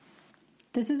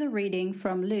This is a reading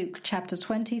from Luke chapter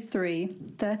 23,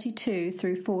 32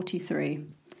 through 43.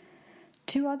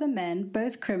 2 other men,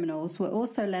 both criminals, were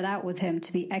also led out with him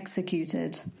to be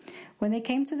executed. When they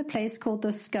came to the place called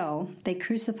the Skull, they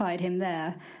crucified him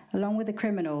there, along with the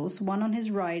criminals, one on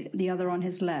his right, the other on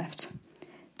his left.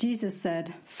 Jesus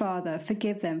said, "Father,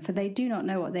 forgive them, for they do not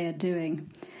know what they are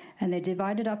doing." And they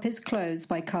divided up his clothes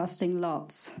by casting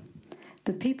lots.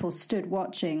 The people stood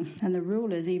watching, and the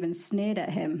rulers even sneered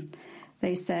at him.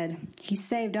 They said, "He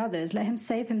saved others. Let him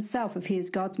save himself if he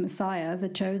is God's Messiah, the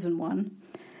chosen one."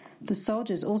 The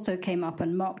soldiers also came up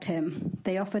and mocked him.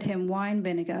 They offered him wine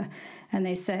vinegar, and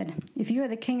they said, "If you are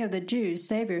the king of the Jews,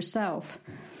 save yourself."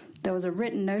 There was a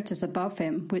written notice above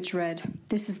him, which read,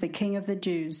 "This is the King of the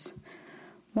Jews."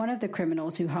 One of the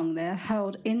criminals who hung there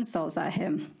hurled insults at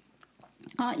him.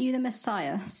 "Aren't you the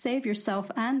Messiah? Save yourself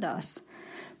and us."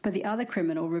 But the other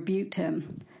criminal rebuked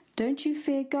him. "Don't you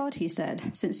fear God," he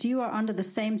said, "since you are under the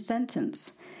same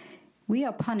sentence. We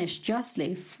are punished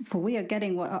justly, for we are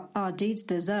getting what our deeds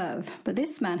deserve, but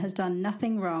this man has done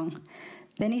nothing wrong."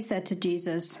 Then he said to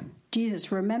Jesus,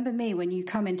 "Jesus, remember me when you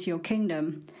come into your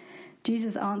kingdom."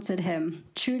 Jesus answered him,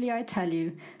 "Truly I tell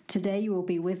you, today you will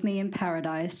be with me in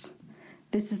paradise."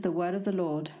 This is the word of the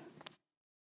Lord.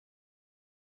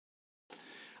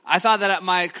 I thought that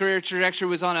my career trajectory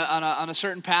was on a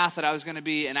certain path, that I was going to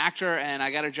be an actor, and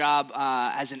I got a job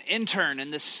as an intern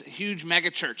in this huge mega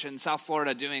church in South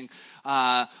Florida doing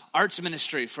arts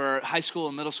ministry for high school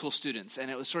and middle school students. And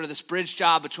it was sort of this bridge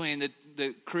job between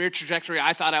the career trajectory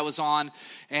I thought I was on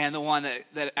and the one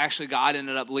that actually God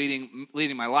ended up leading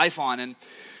my life on. And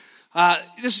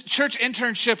this church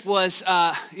internship was,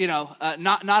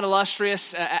 not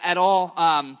illustrious at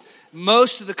all.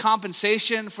 Most of the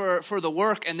compensation for the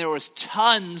work, and there was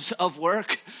tons of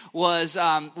work, was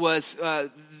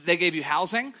they gave you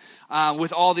housing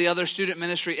with all the other student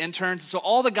ministry interns. So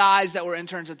all the guys that were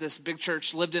interns at this big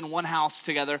church lived in one house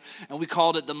together, and we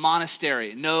called it the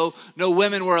monastery. No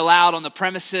women were allowed on the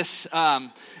premises,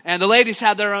 and the ladies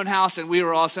had their own house, and we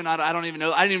were also not. I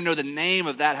didn't even know the name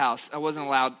of that house. I wasn't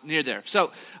allowed near there.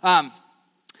 So.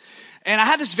 And I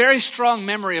had this very strong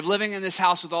memory of living in this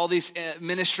house with all these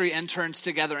ministry interns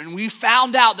together. And we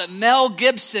found out that Mel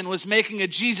Gibson was making a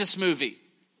Jesus movie.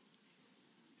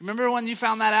 Remember when you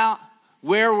found that out?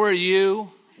 Where were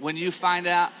you when you found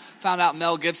out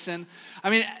Mel Gibson? I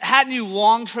mean, hadn't you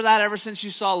longed for that ever since you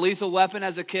saw Lethal Weapon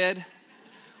as a kid?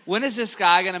 When is this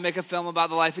guy going to make a film about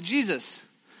the life of Jesus?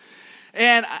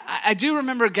 And I do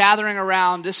remember gathering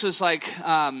around. This was like,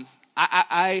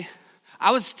 I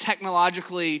was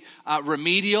technologically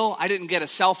remedial. I didn't get a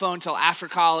cell phone until after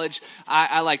college.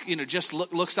 I just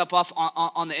looked stuff up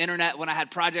on the internet when I had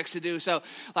projects to do. So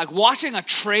like watching a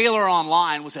trailer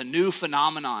online was a new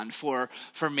phenomenon for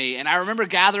me. And I remember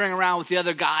gathering around with the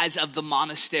other guys of the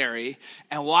monastery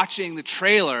and watching the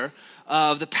trailer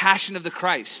of The Passion of the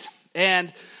Christ.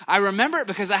 And I remember it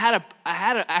because I had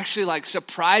a actually like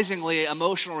surprisingly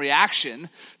emotional reaction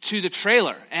to the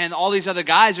trailer, and all these other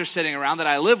guys are sitting around that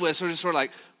I live with, so we're just sort of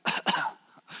like,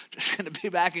 just going to be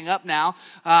backing up now.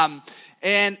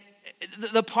 And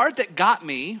the part that got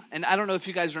me, and I don't know if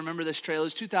you guys remember this trailer,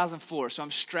 is 2004, so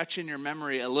I'm stretching your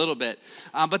memory a little bit.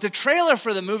 But the trailer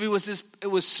for the movie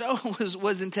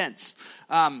was intense.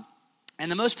 And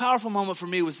the most powerful moment for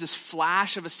me was this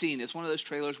flash of a scene. It's one of those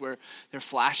trailers where they're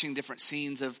flashing different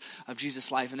scenes of Jesus'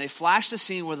 life. And they flashed a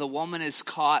scene where the woman is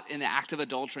caught in the act of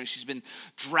adultery. She's been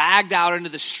dragged out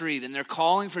into the street, and they're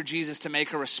calling for Jesus to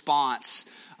make a response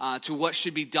to what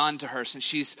should be done to her, since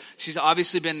she's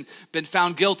obviously been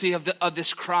found guilty of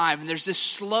this crime. And there's this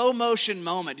slow motion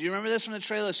moment. Do you remember this from the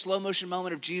trailer? A slow motion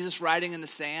moment of Jesus writing in the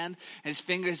sand, and his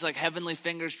fingers, like heavenly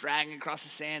fingers, dragging across the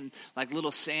sand, like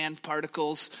little sand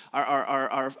particles.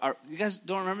 Are you guys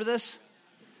don't remember this?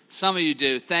 Some of you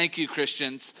do. Thank you,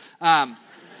 Christians.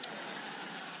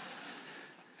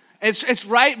 It's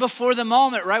right before the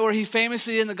moment, right, where he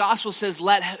famously in the gospel says,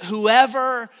 "Let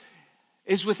whoever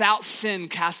is without sin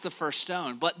cast the first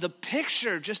stone." But the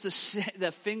picture, just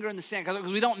the finger in the sand, because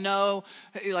we don't know,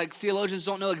 like theologians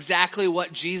don't know exactly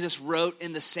what Jesus wrote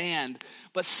in the sand.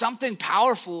 But something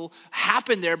powerful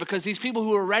happened there, because these people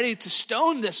who were ready to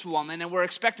stone this woman and were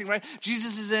expecting, right?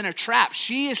 Jesus is in a trap.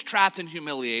 She is trapped and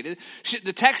humiliated.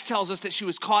 The text tells us that she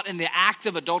was caught in the act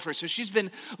of adultery. So she's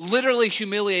been literally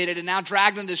humiliated and now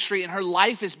dragged into the street, and her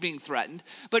life is being threatened.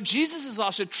 But Jesus is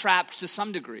also trapped to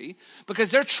some degree,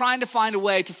 because they're trying to find a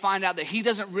way to find out that he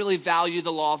doesn't really value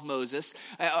the law of Moses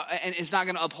and is not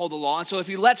going to uphold the law. And so if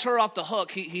he lets her off the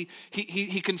hook, he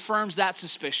confirms that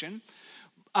suspicion.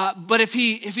 But if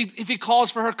he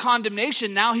calls for her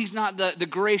condemnation, now he's not the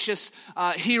gracious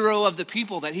hero of the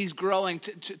people that he's growing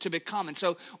to become. And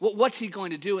so what's he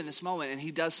going to do in this moment? And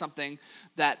he does something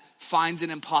that finds an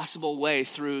impossible way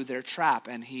through their trap.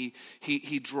 And he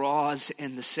draws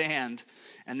in the sand.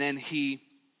 And then he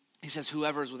says,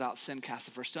 whoever is without sin cast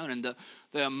the first stone. And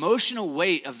the emotional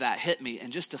weight of that hit me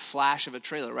in just a flash of a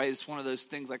trailer, right? It's one of those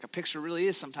things, like a picture really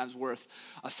is sometimes worth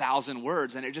 1,000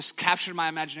 words. And it just captured my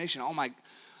imagination. Oh my,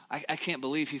 I can't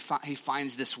believe he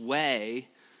finds this way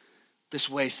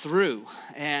through.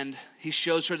 And he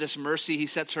shows her this mercy. He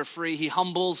sets her free. He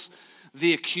humbles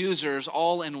the accusers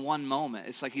all in one moment.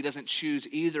 It's like he doesn't choose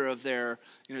either of their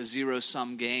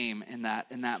zero-sum game in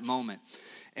that moment.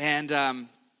 And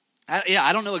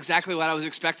I don't know exactly what I was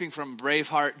expecting from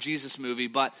Braveheart Jesus movie,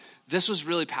 but this was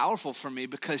really powerful for me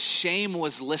because shame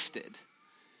was lifted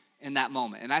in that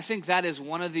moment. And I think that is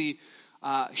one of the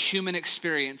human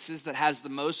experiences that has the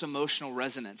most emotional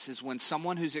resonance, is when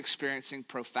someone who's experiencing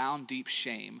profound, deep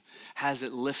shame has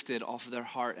it lifted off of their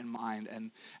heart and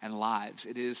mind and lives.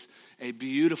 It is a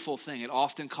beautiful thing. It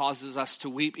often causes us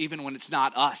to weep, even when it's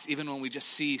not us, even when we just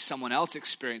see someone else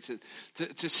experience it.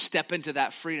 To step into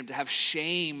that freedom, to have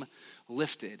shame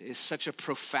lifted is such a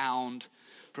profound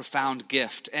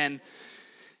gift. And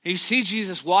you see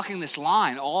Jesus walking this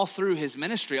line all through his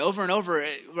ministry over and over.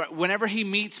 Whenever he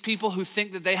meets people who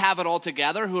think that they have it all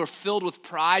together, who are filled with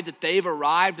pride that they've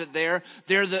arrived, that they're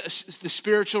the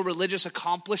spiritual, religious,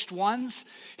 accomplished ones,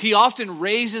 he often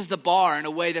raises the bar in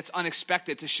a way that's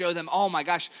unexpected to show them, oh my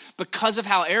gosh, because of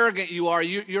how arrogant you are,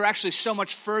 you're actually so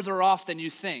much further off than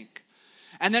you think.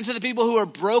 And then to the people who are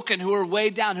broken, who are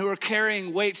weighed down, who are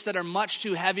carrying weights that are much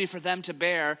too heavy for them to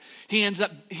bear, he ends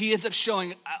up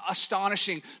showing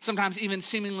astonishing, sometimes even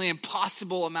seemingly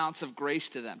impossible amounts of grace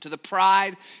to them. To the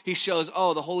pride, he shows,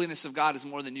 oh, the holiness of God is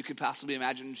more than you could possibly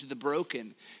imagine. And to the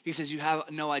broken, he says, you have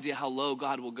no idea how low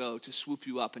God will go to swoop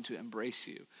you up and to embrace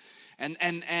you. And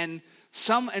in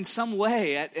some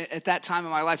way, at that time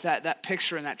in my life, that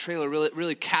picture in that trailer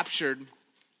really captured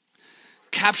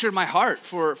my heart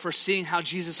for seeing how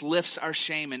Jesus lifts our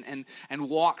shame and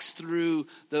walks through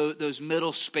those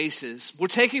middle spaces. We're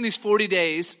taking these 40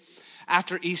 days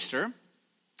after Easter,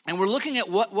 and we're looking at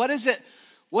what does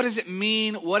it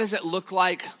mean? What does it look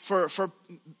like for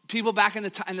people back in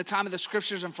the time of the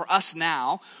scriptures and for us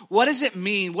now? What does it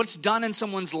mean? What's done in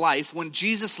someone's life when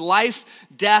Jesus' life,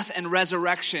 death, and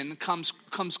resurrection comes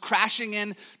crashing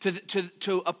in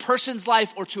to a person's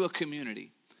life or to a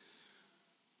community?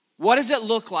 What does it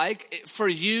look like for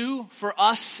you, for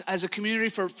us as a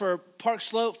community, for Park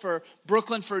Slope, for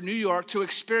Brooklyn, for New York, to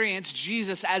experience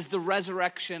Jesus as the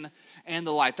resurrection and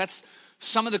the life? That's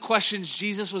some of the questions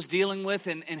Jesus was dealing with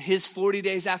in his 40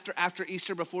 days after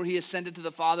Easter, before he ascended to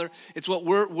the Father. It's what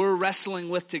we're wrestling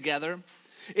with together.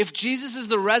 If Jesus is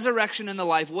the resurrection and the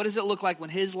life, what does it look like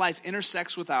when his life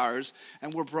intersects with ours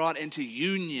and we're brought into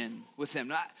union with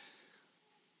him?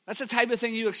 That's the type of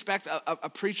thing you expect a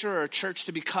preacher or a church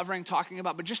to be covering, talking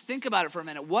about. But just think about it for a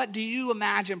minute. What do you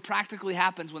imagine practically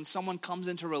happens when someone comes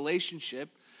into relationship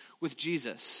with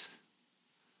Jesus?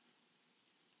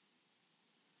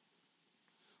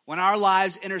 When our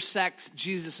lives intersect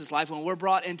Jesus' life, when we're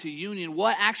brought into union,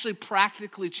 what actually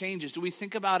practically changes? Do we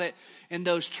think about it in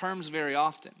those terms very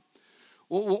often?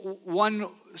 One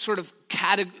sort of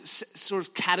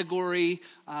category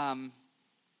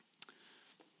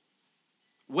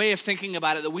way of thinking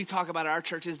about it that we talk about at our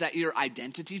church is that your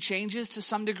identity changes to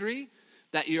some degree,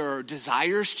 that your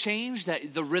desires change,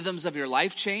 that the rhythms of your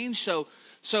life change. So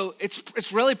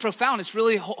it's really profound. It's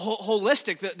really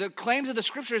holistic. The claims of the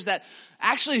scripture is that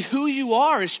actually who you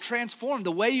are is transformed.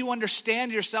 The way you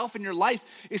understand yourself and your life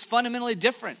is fundamentally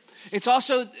different. It's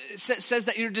also says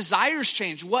that your desires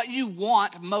change. What you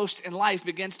want most in life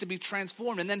begins to be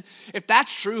transformed. And then if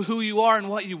that's true, who you are and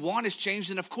what you want is changed.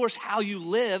 And of course, how you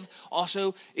live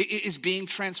also is being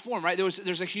transformed, right?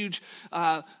 There's a huge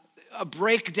a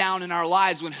breakdown in our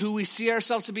lives when who we see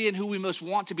ourselves to be and who we most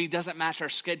want to be doesn't match our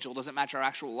schedule, doesn't match our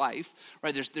actual life,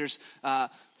 right? There's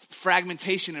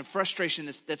fragmentation and frustration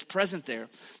that's present there.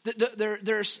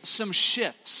 There's some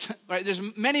shifts, right? There's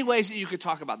many ways that you could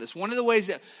talk about this. One of the ways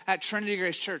that at Trinity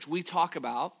Grace Church we talk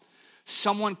about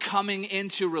someone coming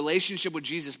into relationship with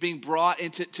Jesus, being brought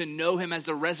into to know him as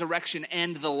the resurrection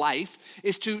and the life,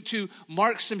 is to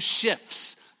mark some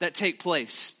shifts that take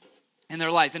place in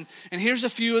their life. And here's a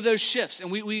few of those shifts.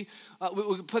 And we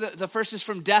put the first is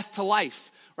from death to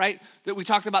life, right? That we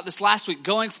talked about this last week,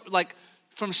 going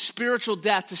from spiritual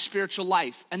death to spiritual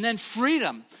life. And then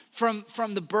freedom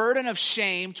from the burden of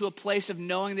shame to a place of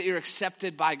knowing that you're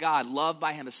accepted by God, loved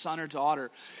by him, a son or daughter.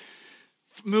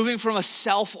 moving from a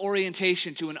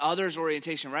self-orientation to an others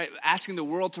orientation, right? Asking the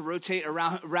world to rotate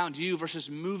around you versus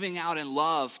moving out in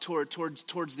love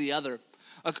towards the other.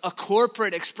 A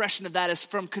corporate expression of that is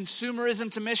from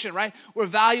consumerism to mission, right? We're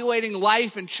evaluating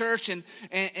life and church and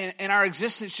our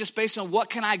existence just based on what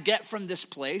can I get from this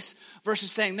place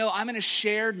versus saying, no, I'm in a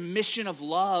shared mission of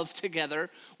love together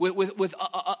with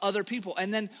other people.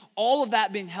 And then all of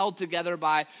that being held together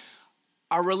by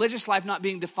our religious life not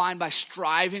being defined by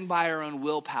striving by our own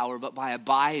willpower, but by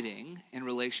abiding in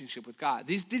relationship with God.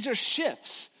 These are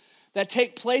shifts that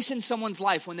take place in someone's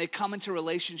life when they come into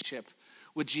relationship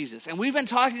with Jesus. And we've been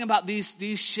talking about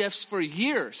these shifts for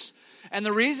years. And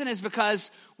the reason is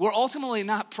because we're ultimately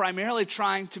not primarily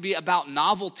trying to be about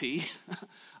novelty.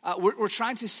 We're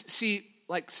trying to see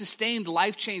like sustained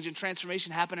life change and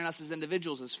transformation happen in us as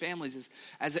individuals, as families,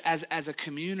 as a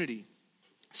community.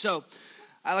 So,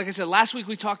 like I said, last week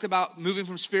we talked about moving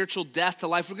from spiritual death to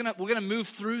life. We're gonna move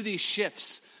through these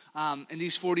shifts in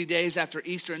these 40 days after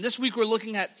Easter. And this week we're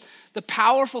looking at the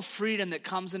powerful freedom that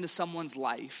comes into someone's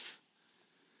life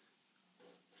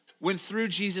when through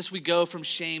Jesus we go from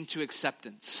shame to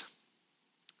acceptance.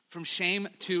 From shame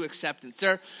to acceptance.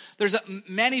 There's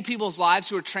many people's lives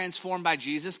who are transformed by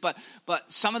Jesus, but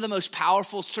some of the most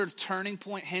powerful sort of turning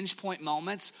point, hinge point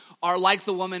moments are like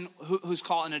the woman who's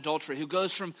caught in adultery, who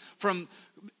goes from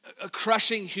a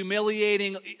crushing,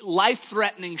 humiliating,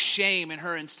 life-threatening shame in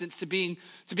her instance to being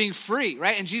free,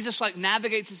 right? And Jesus like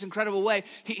navigates this incredible way.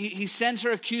 He sends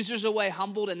her accusers away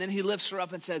humbled, and then he lifts her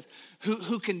up and says,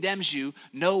 who condemns you?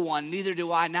 No one, neither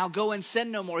do I. Now go and sin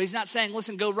no more. He's not saying,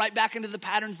 listen, go right back into the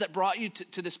patterns that brought you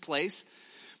to this place.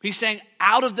 He's saying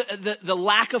out of the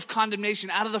lack of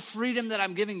condemnation, out of the freedom that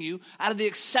I'm giving you, out of the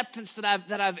acceptance that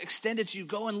I've extended to you,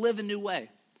 go and live a new way.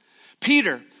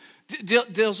 Peter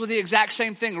deals with the exact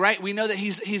same thing, right? We know that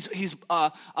he's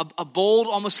a bold,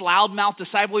 almost loudmouth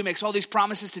disciple. He makes all these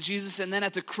promises to Jesus, and then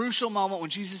at the crucial moment when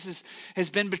Jesus has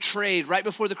been betrayed, right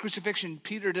before the crucifixion,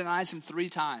 Peter denies him 3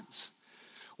 times.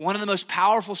 One of the most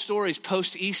powerful stories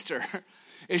post-Easter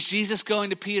is Jesus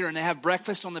going to Peter, and they have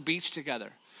breakfast on the beach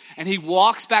together. And he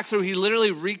walks back through, he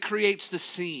literally recreates the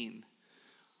scene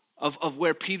of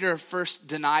where Peter first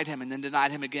denied him and then denied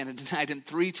him again and denied him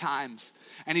 3 times.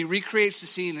 And he recreates the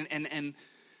scene and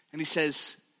he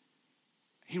says,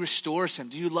 he restores him.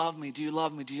 Do you love me? Do you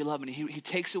love me? Do you love me? And he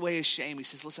takes away his shame. He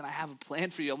says, listen, I have a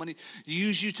plan for you. I'm going to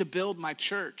use you to build my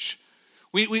church.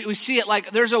 We see it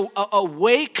like there's a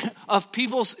wake of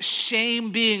people's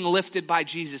shame being lifted by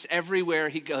Jesus everywhere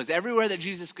he goes. Everywhere that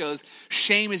Jesus goes,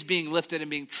 shame is being lifted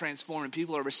and being transformed, and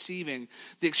people are receiving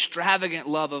the extravagant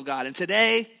love of God. And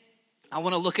today, I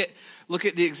want to look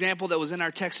at the example that was in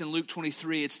our text in Luke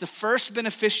 23. It's the first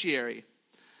beneficiary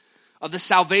of the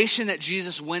salvation that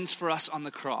Jesus wins for us on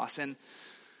the cross. And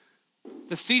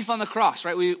the thief on the cross,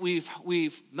 right?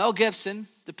 We've Mel Gibson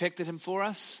depicted him for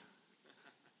us.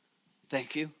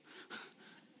 Thank you.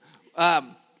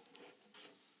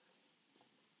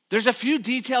 There's a few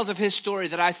details of his story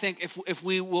that I think if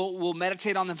we will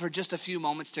meditate on them for just a few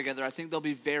moments together, I think they'll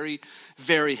be very,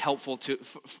 very helpful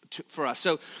for us.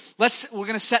 So we're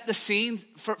going to set the scene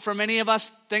for many of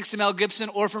us, thanks to Mel Gibson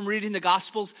or from reading the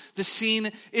Gospels. The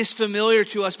scene is familiar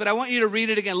to us, but I want you to read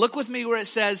it again. Look with me where it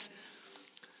says,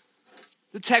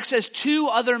 the text says, 2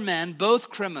 other men, both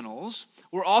criminals,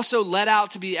 were also led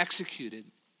out to be executed.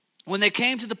 When they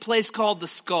came to the place called the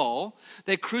Skull,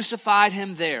 they crucified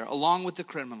him there, along with the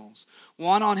criminals,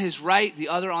 one on his right, the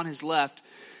other on his left.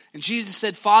 And Jesus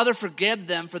said, Father, forgive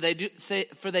them, for they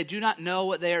do not know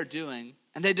what they are doing.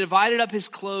 And they divided up his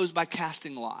clothes by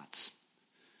casting lots.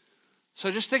 So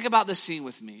just think about this scene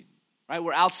with me, right?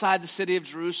 We're outside the city of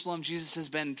Jerusalem. Jesus has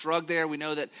been drugged there. We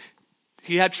know that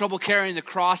he had trouble carrying the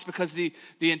cross because the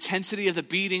intensity of the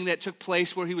beating that took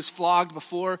place where he was flogged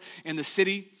before in the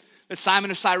city. That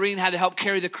Simon of Cyrene had to help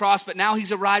carry the cross, but now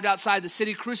he's arrived outside the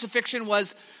city. Crucifixion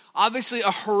was obviously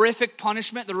a horrific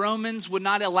punishment. The Romans would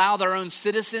not allow their own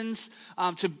citizens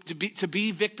to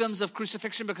be victims of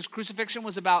crucifixion, because crucifixion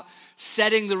was about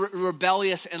setting the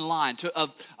rebellious in line,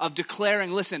 of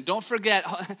declaring, listen, don't forget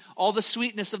all the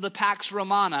sweetness of the Pax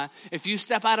Romana. If you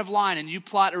step out of line and you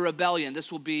plot a rebellion,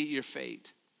 this will be your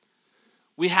fate.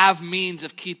 We have means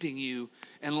of keeping you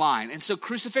in line. And so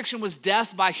crucifixion was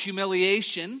death by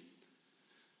humiliation,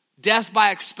 death by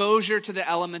exposure to the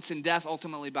elements, and death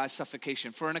ultimately by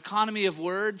suffocation. For an economy of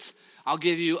words, I'll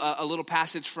give you a little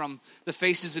passage from The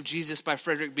Faces of Jesus by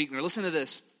Frederick Buechner. Listen to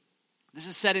this. This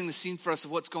is setting the scene for us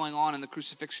of what's going on in the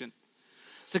crucifixion.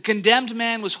 The condemned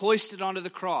man was hoisted onto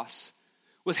the cross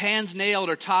with hands nailed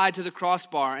or tied to the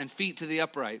crossbar and feet to the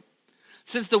upright.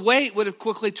 Since the weight would have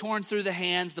quickly torn through the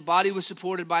hands, the body was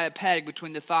supported by a peg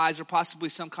between the thighs or possibly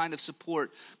some kind of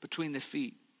support between the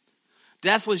feet.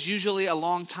 Death was usually a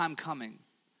long time coming.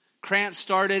 Cramps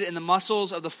started in the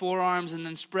muscles of the forearms and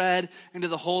then spread into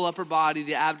the whole upper body,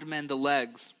 the abdomen, the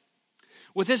legs.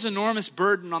 With this enormous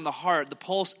burden on the heart, the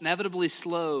pulse inevitably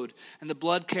slowed and the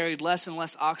blood carried less and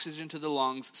less oxygen to the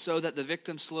lungs so that the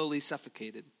victim slowly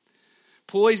suffocated,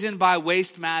 poisoned by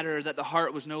waste matter that the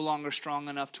heart was no longer strong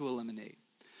enough to eliminate.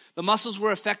 The muscles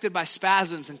were affected by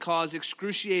spasms and caused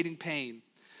excruciating pain.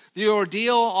 The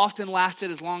ordeal often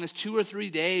lasted as long as 2 or 3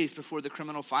 days before the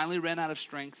criminal finally ran out of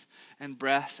strength and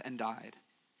breath and died.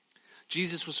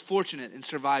 Jesus was fortunate in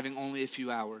surviving only a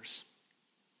few hours.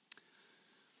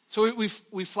 So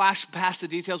we flash past the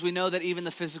details. We know that even the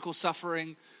physical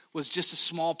suffering was just a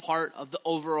small part of the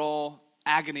overall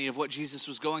agony of what Jesus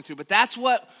was going through. But that's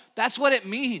what it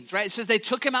means, right? It says they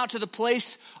took him out to the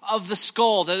place of the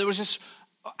skull. There was this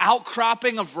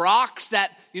outcropping of rocks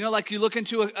that, like you look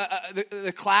into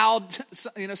the cloud,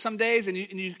 some days and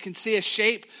you can see a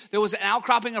shape. There was an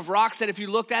outcropping of rocks that if you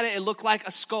looked at it, it looked like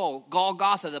a skull,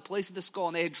 Golgotha, the place of the skull.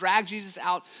 And they had dragged Jesus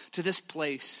out to this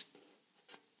place.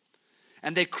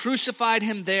 And they crucified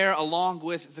him there along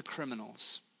with the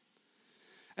criminals.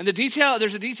 And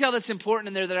there's a detail that's important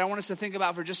in there that I want us to think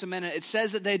about for just a minute. It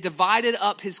says that they divided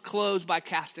up his clothes by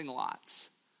casting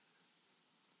lots.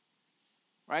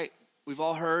 Right? We've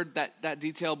all heard that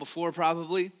detail before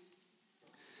probably.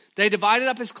 They divided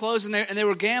up his clothes and they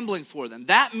were gambling for them.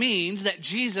 That means that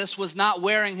Jesus was not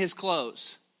wearing his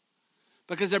clothes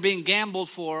because they're being gambled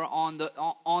for on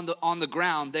the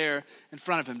ground there in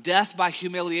front of him. Death by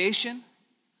humiliation,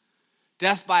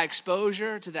 death by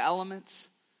exposure to the elements,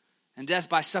 and death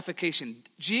by suffocation.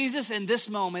 Jesus in this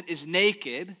moment is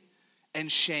naked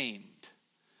and shamed.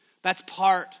 That's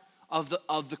part of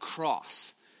the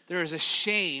cross. There is a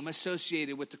shame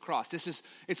associated with the cross.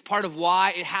 It's part of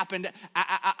why it happened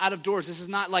out of doors. This is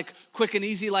not like quick and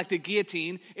easy like the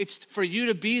guillotine. It's for you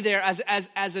to be there as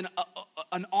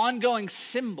an ongoing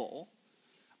symbol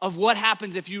of what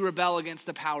happens if you rebel against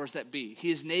the powers that be.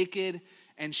 He is naked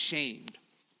and shamed.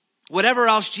 Whatever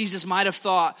else Jesus might have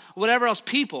thought, whatever else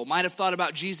people might have thought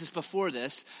about Jesus before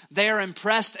this, they are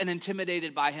impressed and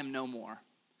intimidated by him no more.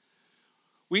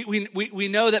 We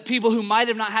know that people who might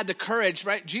have not had the courage,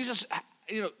 right? Jesus,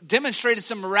 demonstrated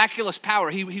some miraculous power.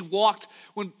 He walked,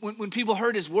 when people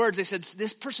heard his words, they said,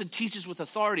 this person teaches with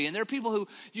authority. And there are people who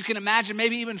you can imagine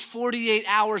maybe even 48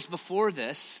 hours before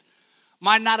this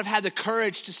might not have had the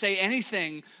courage to say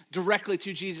anything directly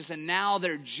to Jesus. And now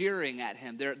they're jeering at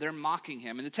him. They're mocking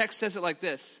him. And the text says it like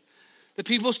this. The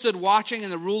people stood watching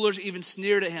and the rulers even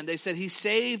sneered at him. They said, he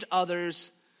saved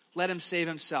others. Let him save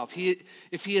himself.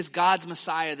 If he is God's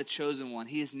Messiah, the chosen one,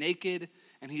 he is naked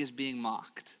and he is being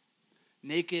mocked.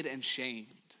 Naked and shamed.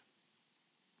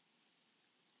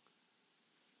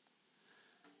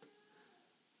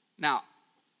 Now,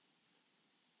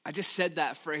 I just said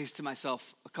that phrase to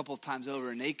myself a couple of times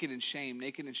over, naked and shamed.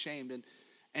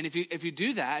 And if you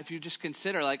do that, if you just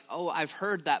consider like, oh, I've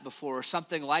heard that before or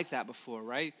something like that before,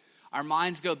 right? Our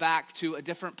minds go back to a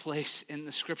different place in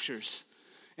the scriptures.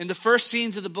 In the first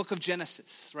scenes of the book of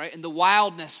Genesis, right? In the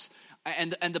wildness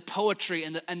and the poetry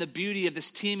and the beauty of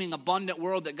this teeming, abundant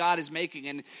world that God is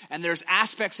making. And there's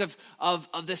aspects of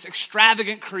this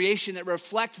extravagant creation that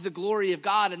reflect the glory of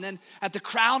God. And then at the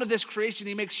crown of this creation,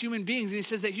 he makes human beings. And he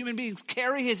says that human beings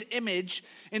carry his image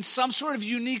in some sort of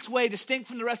unique way, distinct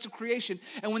from the rest of creation.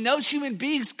 And when those human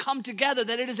beings come together,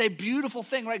 that it is a beautiful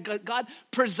thing, right? God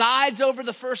presides over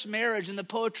the first marriage in the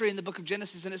poetry in the book of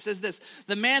Genesis. And it says this,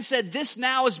 the man said, this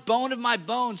now is bone of my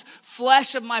bones,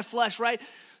 flesh of my flesh, right?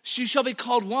 She shall be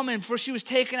called woman, for she was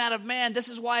taken out of man. This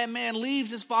is why a man leaves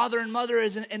his father and mother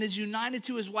and is united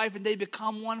to his wife, and they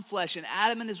become one flesh. And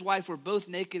Adam and his wife were both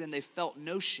naked, and they felt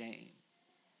no shame.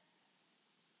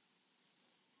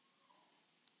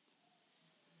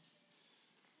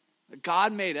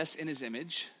 God made us in his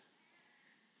image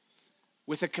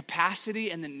with a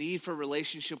capacity and the need for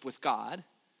relationship with God,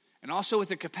 and also with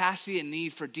the capacity and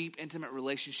need for deep, intimate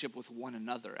relationship with one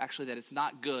another. Actually, that it's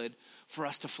not good for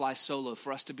us to fly solo,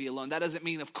 for us to be alone. That doesn't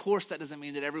mean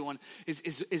that everyone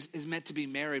is meant to be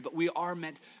married, but we are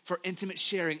meant for intimate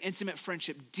sharing, intimate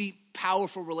friendship, deep,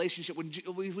 powerful relationship. When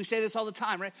we say this all the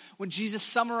time, right? When Jesus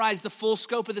summarized the full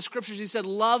scope of the scriptures, he said,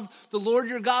 love the Lord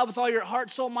your God with all your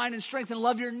heart, soul, mind, and strength, and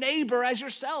love your neighbor as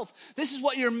yourself. This is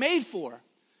what you're made for.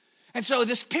 And so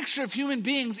this picture of human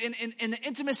beings in the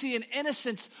intimacy and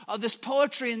innocence of this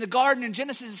poetry in the garden in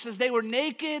Genesis, it says they were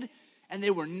naked and they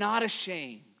were not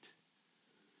ashamed.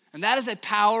 And that is a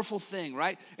powerful thing,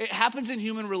 right? It happens in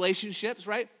human relationships,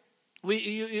 right?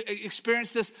 You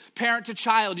experience this parent to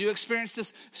child. You experience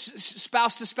this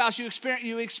spouse to spouse. You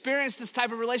experience this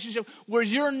type of relationship where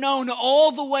you're known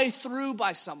all the way through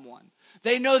by someone.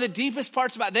 They know the deepest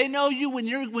parts about it. They know you when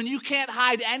you can't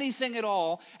hide anything at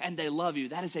all, and they love you.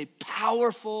 That is a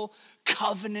powerful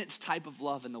covenant type of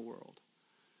love in the world.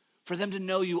 For them to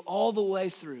know you all the way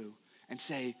through and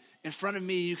say, in front of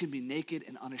me, you can be naked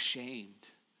and unashamed.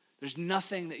 There's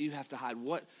nothing that you have to hide.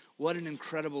 What an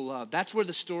incredible love. That's where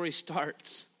the story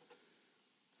starts.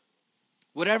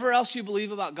 Whatever else you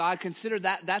believe about God, consider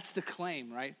that's the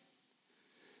claim, right?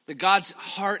 That God's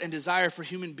heart and desire for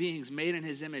human beings made in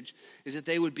his image is that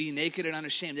they would be naked and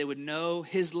unashamed. They would know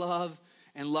his love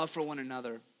and love for one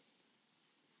another.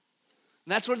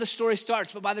 And that's where the story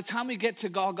starts. But by the time we get to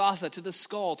Golgotha, to the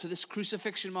skull, to this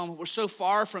crucifixion moment, we're so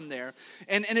far from there.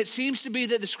 And it seems to be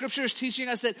that the scripture is teaching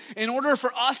us that in order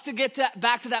for us to get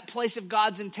back to that place of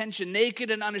God's intention, naked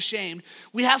and unashamed,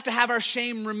 we have to have our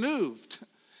shame removed.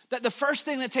 That the first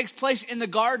thing that takes place in the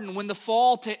garden when the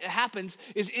fall happens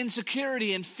is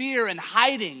insecurity and fear and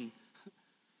hiding.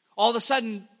 All of a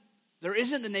sudden, there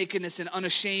isn't the nakedness and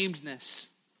unashamedness.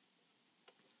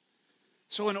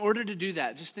 So in order to do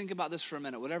that, just think about this for a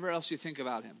minute. Whatever else you think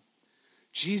about him,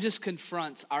 Jesus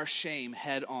confronts our shame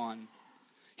head on.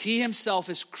 He himself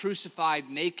is crucified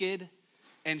naked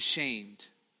and shamed.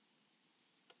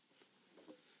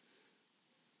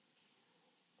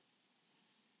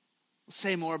 We'll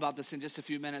say more about this in just a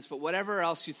few minutes, but whatever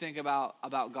else you think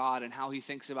about God and how he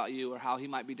thinks about you, or how he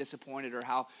might be disappointed, or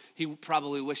how he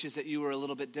probably wishes that you were a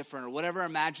little bit different, or whatever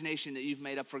imagination that you've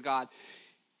made up for God,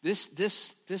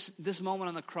 This moment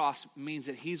on the cross means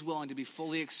that he's willing to be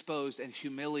fully exposed and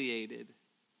humiliated,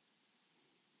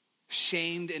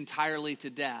 shamed entirely to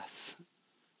death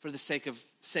for the sake of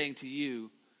saying to you,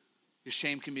 your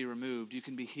shame can be removed, you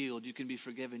can be healed, you can be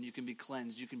forgiven, you can be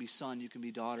cleansed, you can be son, you can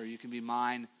be daughter, you can be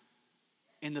mine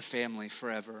in the family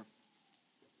forever.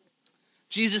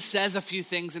 Jesus says a few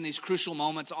things in these crucial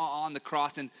moments on the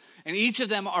cross, and each of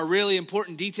them are really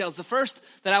important details. The first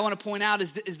that I want to point out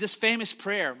is this famous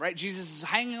prayer, right? Jesus is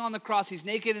hanging on the cross, he's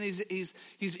naked and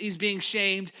he's being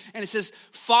shamed, and it says,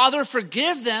 "Father,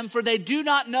 forgive them, for they do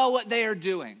not know what they are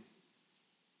doing."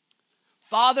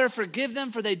 Father, forgive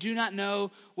them, for they do not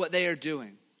know what they are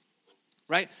doing,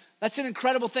 right? That's an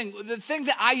incredible thing. The thing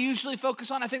that I usually focus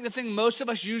on, I think the thing most of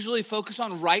us usually focus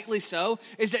on, rightly so,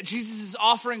 is that Jesus is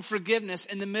offering forgiveness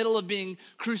in the middle of being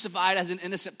crucified as an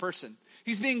innocent person.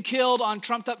 He's being killed on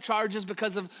trumped up charges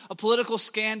because of a political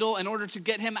scandal in order to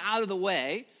get him out of the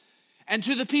way. And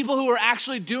to the people who are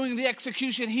actually doing the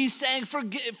execution, he's saying,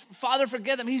 Father,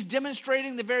 forgive them. He's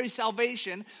demonstrating the very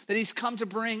salvation that he's come to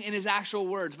bring in his actual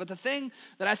words. But the thing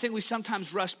that I think we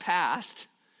sometimes rush past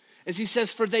is he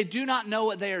says, for they do not know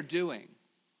what they are doing.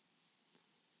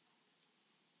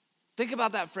 Think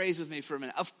about that phrase with me for a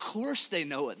minute. Of course they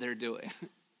know what they're doing.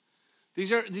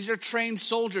 These are trained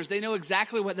soldiers. They know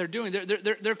exactly what they're doing.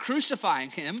 They're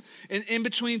crucifying him in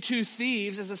between two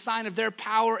thieves as a sign of their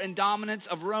power and dominance,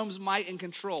 of Rome's might and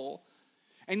control.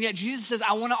 And yet Jesus says,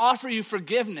 I want to offer you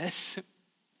forgiveness.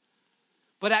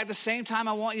 But at the same time,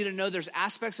 I want you to know there's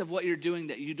aspects of what you're doing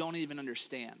that you don't even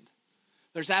understand.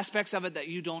 There's aspects of it that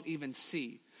you don't even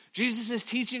see. Jesus is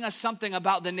teaching us something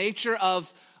about the nature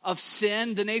of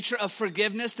sin, the nature of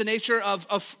forgiveness, the nature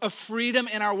of freedom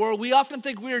in our world. We often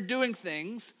think we are doing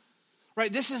things,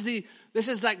 right? This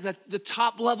is like the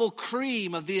top level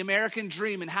cream of the American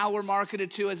dream and how we're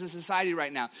marketed to as a society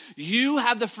right now. You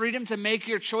have the freedom to make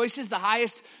your choices. The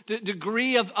highest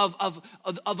degree of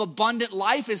abundant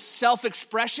life is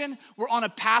self-expression. We're on a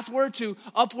pathward to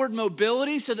upward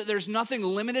mobility so that there's nothing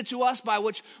limited to us by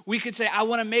which we could say, I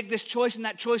want to make this choice, and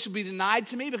that choice will be denied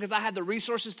to me because I have the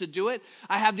resources to do it.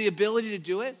 I have the ability to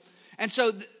do it. And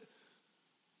so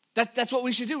that's what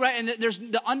we should do, right? And there's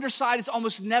the underside is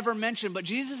almost never mentioned, but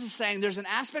Jesus is saying there's an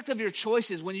aspect of your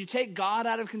choices when you take God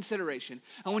out of consideration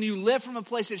and when you live from a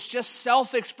place that's just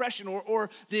self-expression or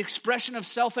the expression of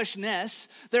selfishness,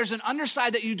 there's an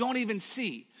underside that you don't even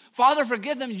see. Father,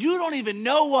 forgive them. You don't even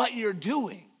know what you're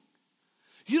doing.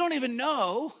 You don't even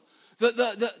know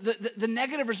the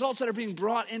negative results that are being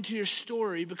brought into your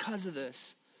story because of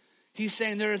this. He's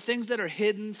saying there are things that are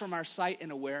hidden from our sight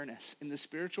and awareness in the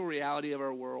spiritual reality of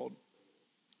our world.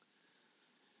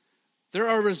 There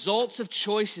are results of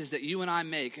choices that you and I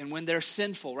make, and when they're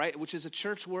sinful, right, which is a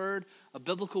church word, a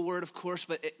biblical word, of course,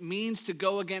 but it means to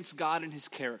go against God and his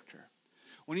character.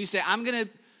 When you say, I'm going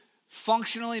to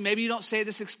functionally, maybe you don't say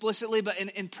this explicitly, but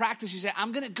in practice you say,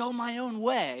 I'm going to go my own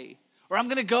way, or I'm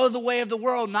going to go the way of the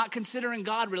world, not considering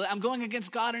God really. I'm going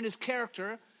against God and his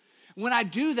character. When I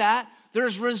do that,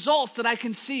 there's results that I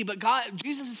can see, but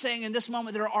Jesus is saying in this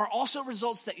moment, there are also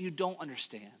results that you don't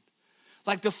understand.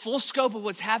 Like the full scope of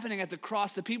what's happening at the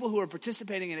cross, the people who are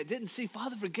participating in it didn't see,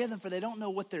 Father, forgive them, for they don't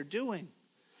know what they're doing.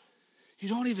 You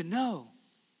don't even know.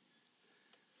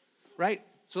 Right?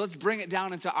 So let's bring it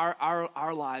down into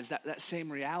our lives, that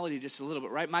same reality just a little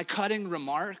bit, right? My cutting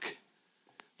remark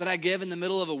that I give in the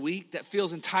middle of a week that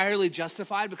feels entirely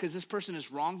justified because this person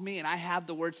has wronged me and I have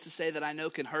the words to say that I know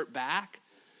can hurt back.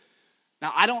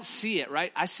 Now, I don't see it,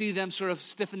 right? I see them sort of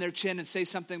stiffen their chin and say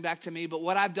something back to me, but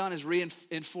what I've done is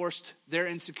reinforced their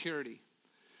insecurity.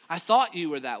 I thought you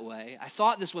were that way. I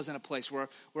thought this wasn't a place where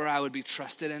I would be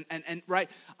trusted. And right,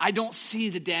 I don't see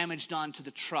the damage done to the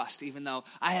trust, even though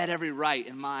I had every right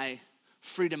in my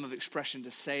freedom of expression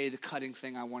to say the cutting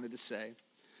thing I wanted to say.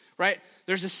 Right?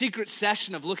 There's a secret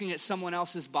session of looking at someone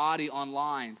else's body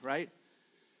online, right?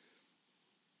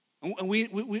 And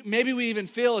maybe we even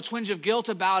feel a twinge of guilt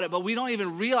about it, but we don't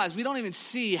even realize, we don't even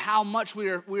see how much we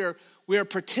are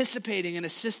participating in a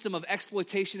system of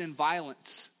exploitation and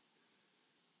violence.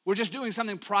 We're just doing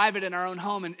something private in our own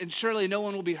home, and surely no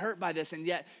one will be hurt by this. And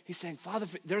yet he's saying, Father,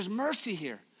 there's mercy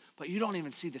here, but you don't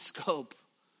even see the scope.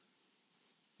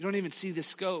 You don't even see the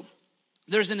scope.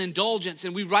 There's an indulgence,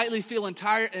 and we rightly feel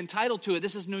entitled to it.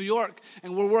 This is New York,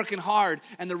 and we're working hard,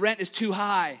 and the rent is too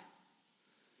high.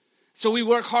 So we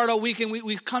work hard all week, and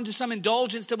we come to some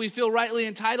indulgence that we feel rightly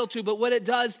entitled to. But what it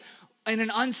does in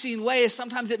an unseen way is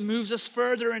sometimes it moves us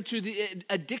further into the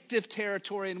addictive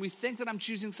territory. And we think that I'm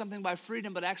choosing something by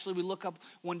freedom, but actually we look up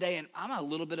one day and I'm a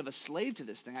little bit of a slave to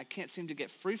this thing. I can't seem to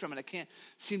get free from it. I can't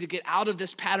seem to get out of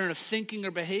this pattern of thinking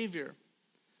or behavior.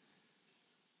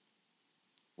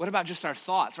 What about just our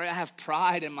thoughts, right? I have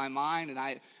pride in my mind and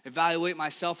I evaluate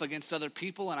myself against other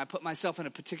people and I put myself in a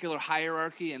particular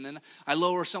hierarchy and then I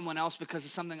lower someone else because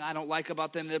of something I don't like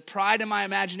about them. The pride in my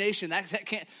imagination, that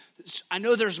can't, I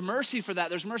know there's mercy for that.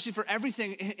 There's mercy for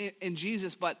everything in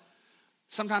Jesus, but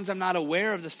sometimes I'm not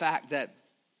aware of the fact that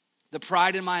the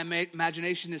pride in my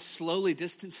imagination is slowly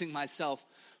distancing myself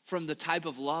from the type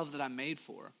of love that I'm made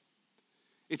for.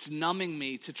 It's numbing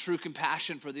me to true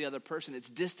compassion for the other person. It's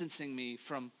distancing me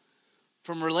from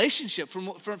relationship,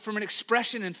 from an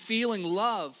expression and feeling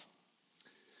love.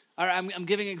 All right, I'm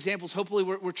giving examples. Hopefully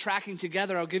we're tracking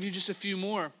together. I'll give you just a few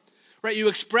more. Right, you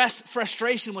express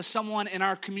frustration with someone in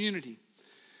our community.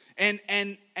 And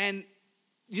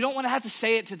you don't want to have to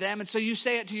say it to them, and so you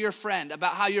say it to your friend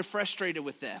about how you're frustrated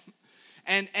with them.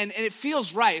 And it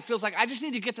feels right. It feels like I just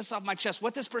need to get this off my chest.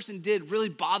 What this person did really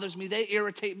bothers me. They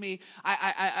irritate me.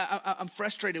 I'm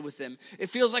frustrated with them. It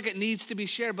feels like it needs to be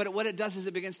shared, but what it does is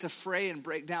it begins to fray and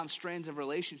break down strands of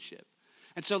relationship.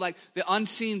 And so like the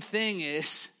unseen thing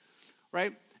is,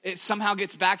 right, it somehow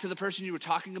gets back to the person you were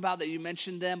talking about, that you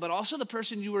mentioned them, but also the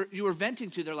person you were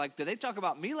venting to. They're like, do they talk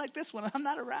about me like this when I'm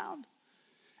not around?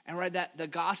 And right, that the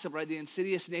gossip, right, the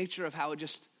insidious nature of how it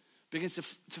just begins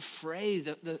to fray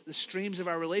the streams of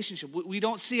our relationship. We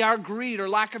don't see our greed or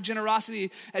lack of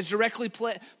generosity as directly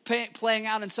playing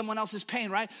out in someone else's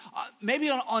pain, right? Maybe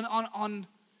on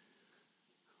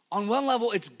one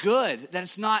level, it's good that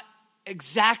it's not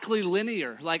exactly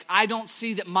linear. Like, I don't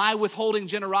see that my withholding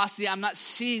generosity, I'm not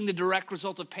seeing the direct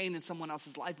result of pain in someone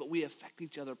else's life, but we affect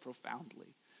each other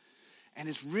profoundly. And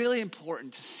it's really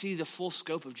important to see the full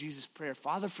scope of Jesus' prayer.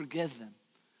 Father, forgive them.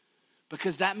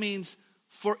 Because that means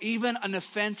for even an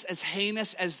offense as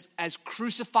heinous as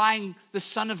crucifying the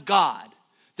Son of God,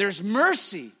 there's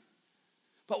mercy.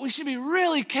 But we should be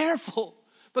really careful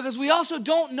because we also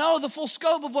don't know the full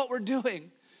scope of what we're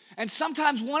doing. And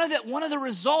sometimes one of the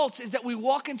results is that we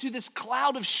walk into this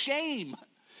cloud of shame.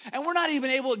 And we're not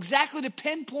even able exactly to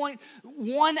pinpoint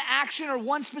one action or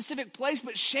one specific place,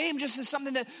 but shame just is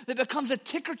something that becomes a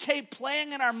ticker tape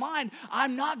playing in our mind.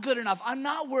 I'm not good enough. I'm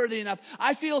not worthy enough.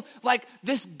 I feel like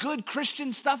this good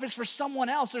Christian stuff is for someone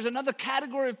else. There's another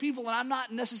category of people, and I'm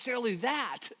not necessarily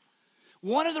that.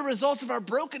 One of the results of our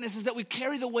brokenness is that we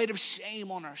carry the weight of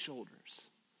shame on our shoulders.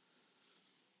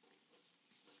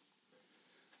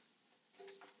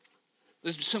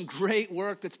 There's some great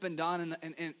work that's been done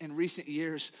in recent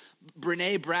years.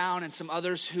 Brene Brown and some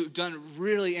others who've done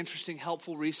really interesting,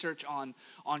 helpful research on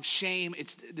shame.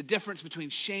 It's the difference between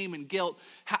shame and guilt.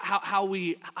 How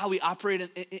we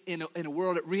operate in a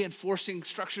world at reinforcing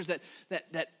structures that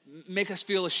make us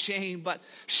feel ashamed. But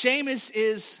shame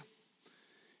is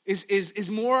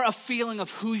more a feeling of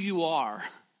who you are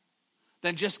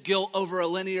than just guilt over a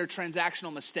linear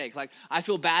transactional mistake. Like, I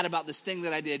feel bad about this thing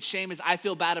that I did. Shame is I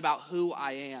feel bad about who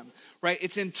I am, right?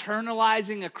 It's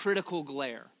internalizing a critical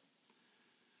glare.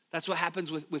 That's what happens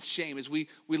with shame, is we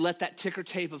let that ticker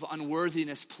tape of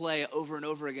unworthiness play over and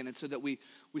over again, and so that we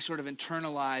sort of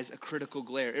internalize a critical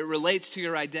glare. It relates to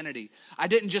your identity. I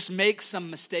didn't just make some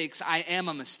mistakes, I am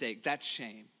a mistake. That's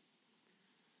shame.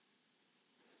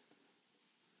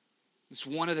 It's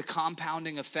one of the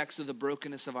compounding effects of the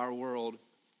brokenness of our world.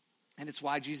 And it's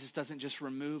why Jesus doesn't just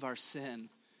remove our sin.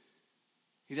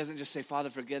 He doesn't just say, Father,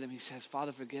 forgive them. He says,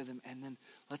 Father, forgive them. And then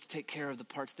let's take care of the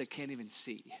parts they can't even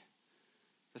see.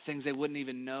 The things they wouldn't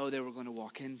even know they were going to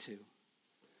walk into.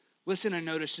 Listen and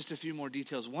notice just a few more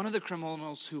details. One of the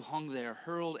criminals who hung there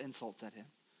hurled insults at him.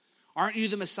 Aren't you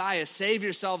the Messiah? Save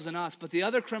yourselves and us. But the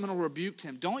other criminal rebuked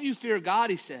him. Don't you fear God,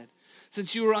 he said,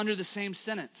 since you are under the same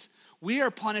sentence. We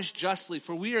are punished justly,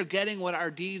 for we are getting what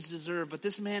our deeds deserve, but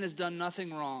this man has done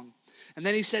nothing wrong. And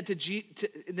then he said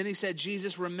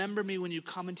Jesus, remember me when you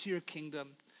come into your kingdom.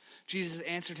 Jesus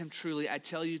answered him, truly, I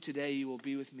tell you today you will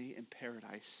be with me in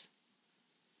paradise.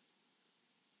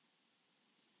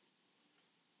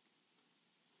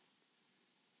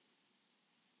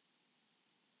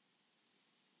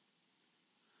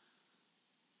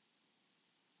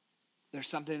 There's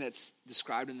something that's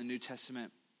described in the New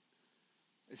Testament.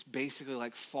 It's basically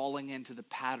like falling into the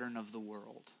pattern of the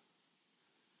world.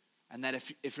 And that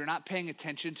if you're not paying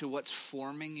attention to what's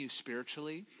forming you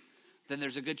spiritually, then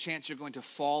there's a good chance you're going to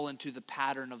fall into the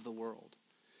pattern of the world.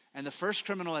 And the first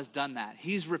criminal has done that.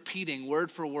 He's repeating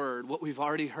word for word what we've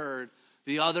already heard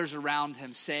the others around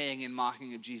him saying in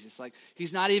mocking of Jesus. Like,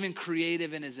 he's not even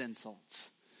creative in his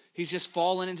insults. He's just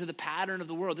fallen into the pattern of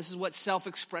the world. This is what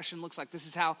self-expression looks like. This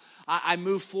is how I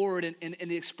move forward in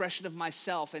the expression of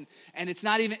myself. And it's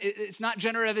not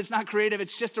generative, it's not creative,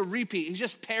 it's just a repeat. He's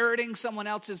just parroting someone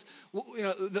else's,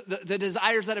 the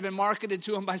desires that have been marketed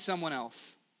to him by someone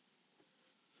else.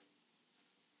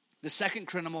 The second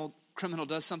criminal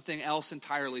does something else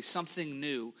entirely, something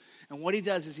new. And what he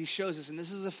does is he shows us, and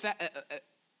this is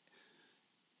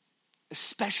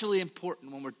especially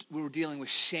important when we're dealing with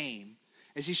shame,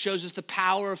 as he shows us the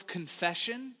power of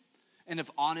confession and of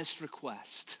honest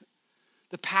request.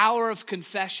 The power of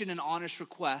confession and honest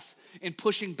request in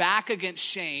pushing back against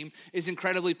shame is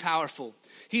incredibly powerful.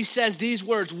 He says these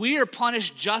words, we are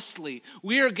punished justly.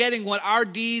 We are getting what our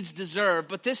deeds deserve,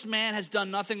 but this man has done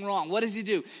nothing wrong. What does he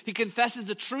do? He confesses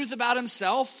the truth about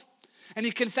himself, and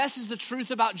he confesses the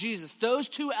truth about Jesus. Those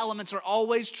two elements are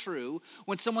always true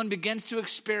when someone begins to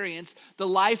experience the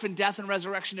life and death and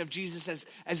resurrection of Jesus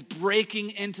as breaking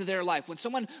into their life. When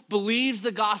someone believes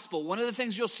the gospel, one of the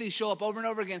things you'll see show up over and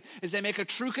over again is they make a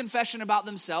true confession about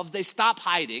themselves. They stop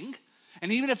hiding.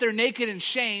 And even if they're naked and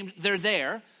shamed, they're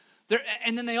there.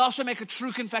 And then they also make a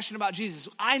true confession about Jesus.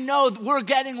 I know we're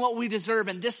getting what we deserve,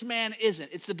 and this man isn't.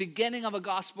 It's the beginning of a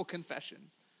gospel confession.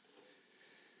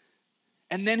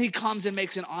 And then he comes and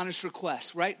makes an honest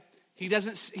request, right? He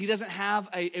doesn't have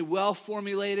a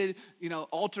well-formulated,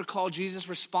 altar call Jesus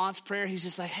response prayer. He's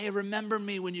just like, hey, remember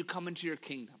me when you come into your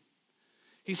kingdom.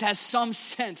 He has some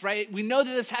sense, right? We know that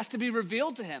this has to be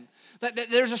revealed to him. That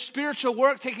there's a spiritual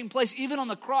work taking place even on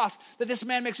the cross. That this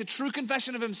man makes a true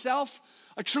confession of himself,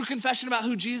 a true confession about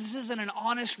who Jesus is, and an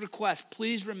honest request.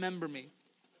 Please remember me.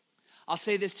 I'll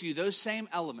say this to you. Those same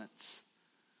elements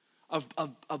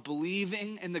of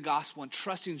believing in the gospel and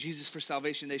trusting Jesus for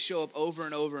salvation, they show up over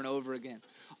and over and over again.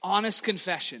 Honest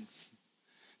confession.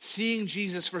 Seeing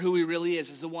Jesus for who he really is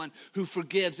as the one who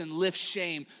forgives and lifts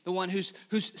shame. The one who's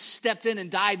stepped in and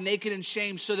died naked in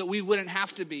shame so that we wouldn't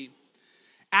have to be.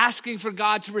 Asking for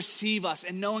God to receive us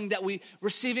and knowing that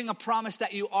receiving a promise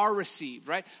that you are received,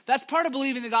 right? That's part of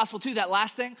believing the gospel too, that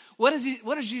last thing. What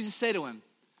does Jesus say to him?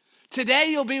 Today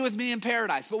you'll be with me in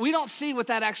paradise. But we don't see what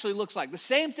that actually looks like. The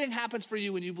same thing happens for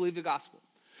you when you believe the gospel.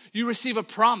 You receive a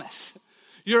promise.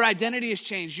 Your identity is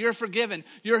changed. You're forgiven.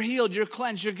 You're healed. You're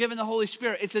cleansed. You're given the Holy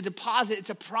Spirit. It's a deposit. It's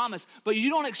a promise. But you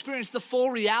don't experience the full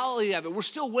reality of it. We're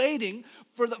still waiting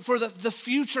for the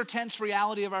future tense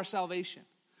reality of our salvation.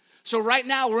 So right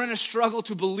now we're in a struggle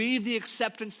to believe the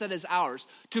acceptance that is ours.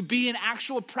 To be in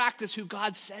actual practice who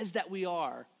God says that we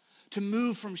are. To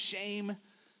move from shame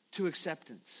to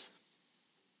acceptance.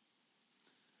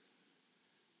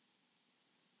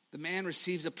 The man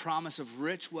receives a promise of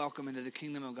rich welcome into the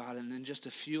kingdom of God, and then just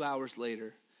a few hours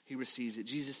later, he receives it.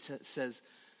 Jesus says,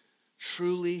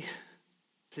 truly,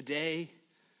 today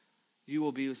you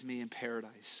will be with me in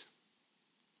paradise.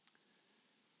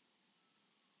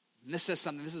 And this says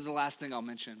something, this is the last thing I'll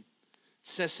mention. It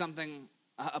says something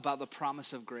about the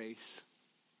promise of grace.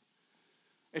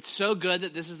 It's so good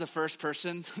that this is the first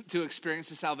person to experience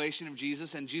the salvation of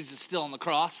Jesus, and Jesus is still on the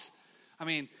cross. I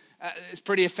mean, it's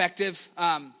pretty effective.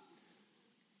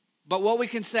 But what we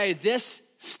can say, this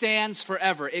stands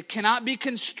forever. It cannot be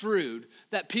construed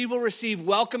that people receive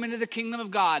welcome into the kingdom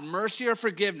of God, mercy or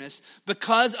forgiveness,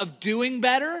 because of doing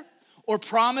better or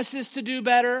promises to do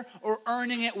better or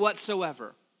earning it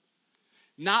whatsoever.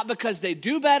 Not because they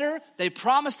do better, they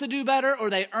promise to do better, or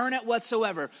they earn it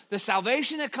whatsoever. The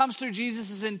salvation that comes through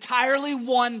Jesus is entirely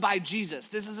won by Jesus.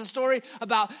 This is a story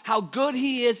about how good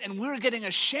he is, and we're getting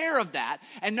a share of that.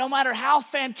 And no matter how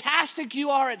fantastic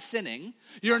you are at sinning,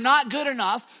 you're not good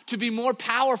enough to be more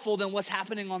powerful than what's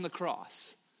happening on the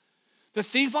cross. The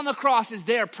thief on the cross is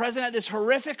there, present at this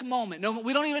horrific moment. No,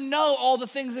 we don't even know all the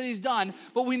things that he's done,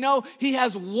 but we know he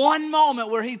has one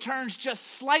moment where he turns just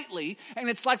slightly, and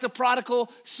it's like the prodigal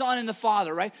son and the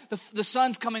father, right? The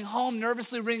son's coming home,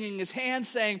 nervously wringing his hands,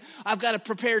 saying, I've got a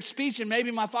prepared speech, and maybe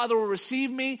my father will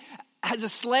receive me as a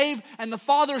slave, and the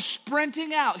father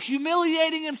sprinting out,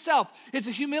 humiliating himself. It's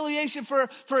a humiliation for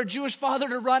a Jewish father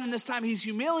to run, and this time he's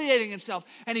humiliating himself.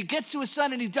 And he gets to his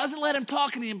son, and he doesn't let him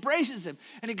talk, and he embraces him.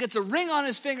 And he gets a ring on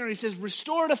his finger, and he says,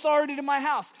 restored authority to my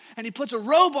house. And he puts a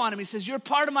robe on him. He says, you're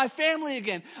part of my family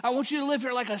again. I want you to live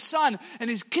here like a son. And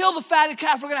he's killed the fatted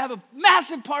calf. We're going to have a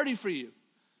massive party for you.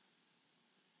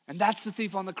 And that's the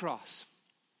thief on the cross.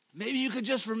 Maybe you could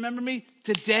just remember me.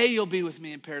 Today you'll be with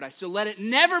me in paradise. So let it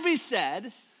never be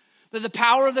said that the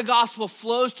power of the gospel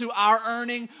flows through our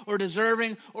earning or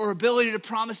deserving or ability to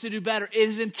promise to do better. It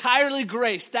is entirely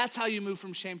grace. That's how you move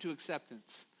from shame to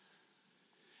acceptance.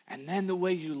 And then the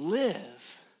way you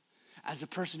live as a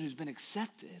person who's been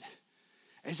accepted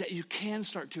is that you can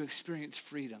start to experience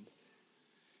freedom.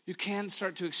 You can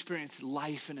start to experience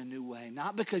life in a new way.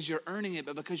 Not because you're earning it,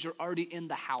 but because you're already in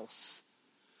the house.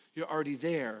 You're already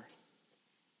there.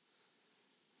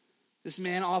 This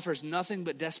man offers nothing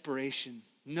but desperation,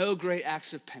 no great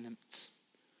acts of penance,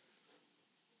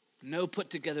 no put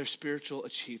together spiritual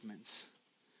achievements,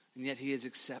 and yet he is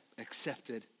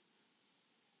accepted.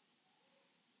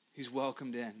 He's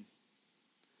welcomed in.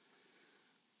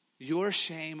 Your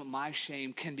shame, my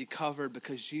shame, can be covered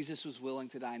because Jesus was willing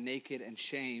to die naked and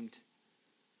shamed.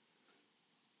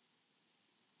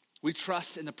 We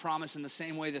trust in the promise in the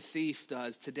same way the thief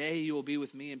does. Today you will be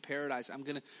with me in paradise. I'm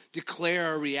going to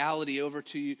declare a reality over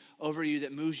you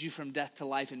that moves you from death to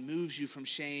life and moves you from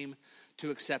shame to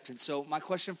acceptance. So my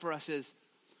question for us is,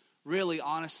 really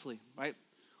honestly, right?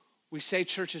 We say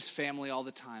church is family all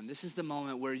the time. This is the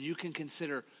moment where you can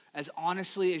consider, as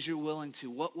honestly as you're willing to,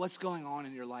 what's going on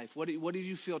in your life? What do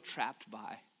you feel trapped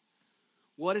by?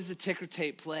 What is the ticker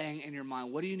tape playing in your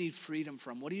mind? What do you need freedom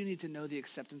from? What do you need to know the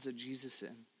acceptance of Jesus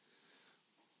in?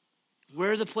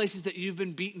 Where are the places that you've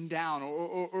been beaten down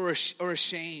or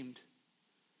ashamed?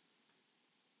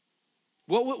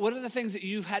 What are the things that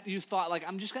you've thought, like,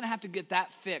 I'm just going to have to get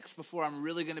that fixed before I'm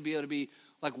really going to be able to be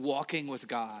like walking with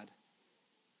God?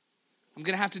 I'm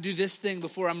going to have to do this thing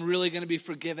before I'm really going to be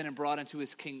forgiven and brought into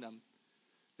his kingdom.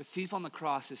 The thief on the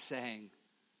cross is saying,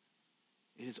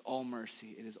 it is all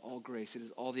mercy, it is all grace, it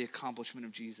is all the accomplishment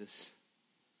of Jesus.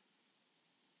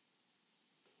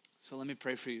 So let me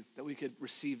pray for you that we could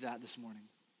receive that this morning.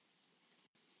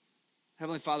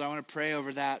 Heavenly Father, I want to pray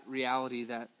over that reality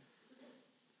that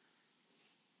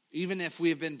even if we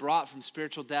have been brought from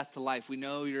spiritual death to life, we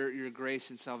know your grace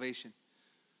and salvation.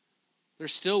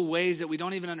 There's still ways that we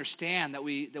don't even understand, that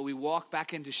we walk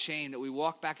back into shame, that we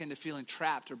walk back into feeling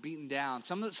trapped or beaten down.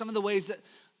 Some of the ways that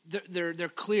they're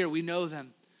clear, we know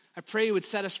them. I pray you would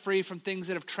set us free from things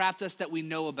that have trapped us that we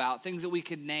know about, things that we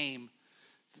could name.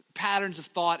 Patterns of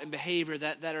thought and behavior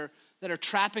that are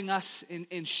trapping us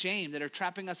in shame, that are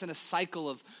trapping us in a cycle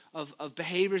of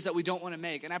behaviors that we don't want to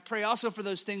make. And I pray also for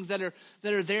those things that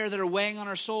are weighing on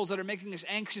our souls, that are making us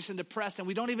anxious and depressed, and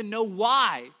we don't even know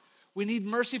why. We need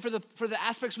mercy for the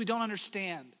aspects we don't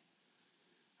understand.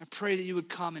 I pray that you would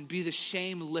come and be the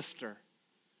shame lifter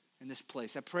in this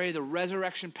place. I pray the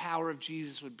resurrection power of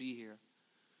Jesus would be here.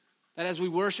 That as we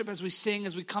worship, as we sing,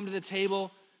 as we come to the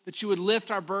table, that you would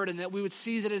lift our burden, that we would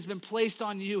see that it has been placed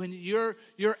on you and you're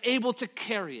able to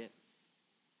carry it.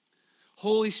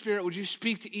 Holy Spirit, would you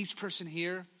speak to each person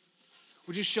here?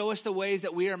 Would you show us the ways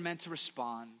that we are meant to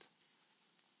respond?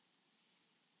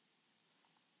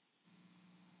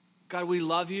 God, we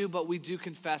love you, but we do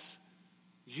confess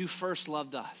you first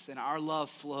loved us, and our love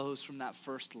flows from that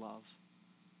first love.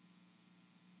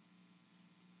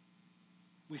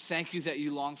 We thank you that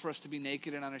you long for us to be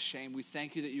naked and unashamed. We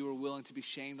thank you that you were willing to be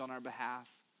shamed on our behalf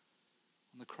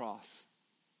on the cross.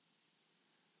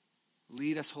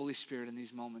 Lead us, Holy Spirit, in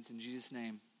these moments. In Jesus'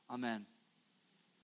 name, amen.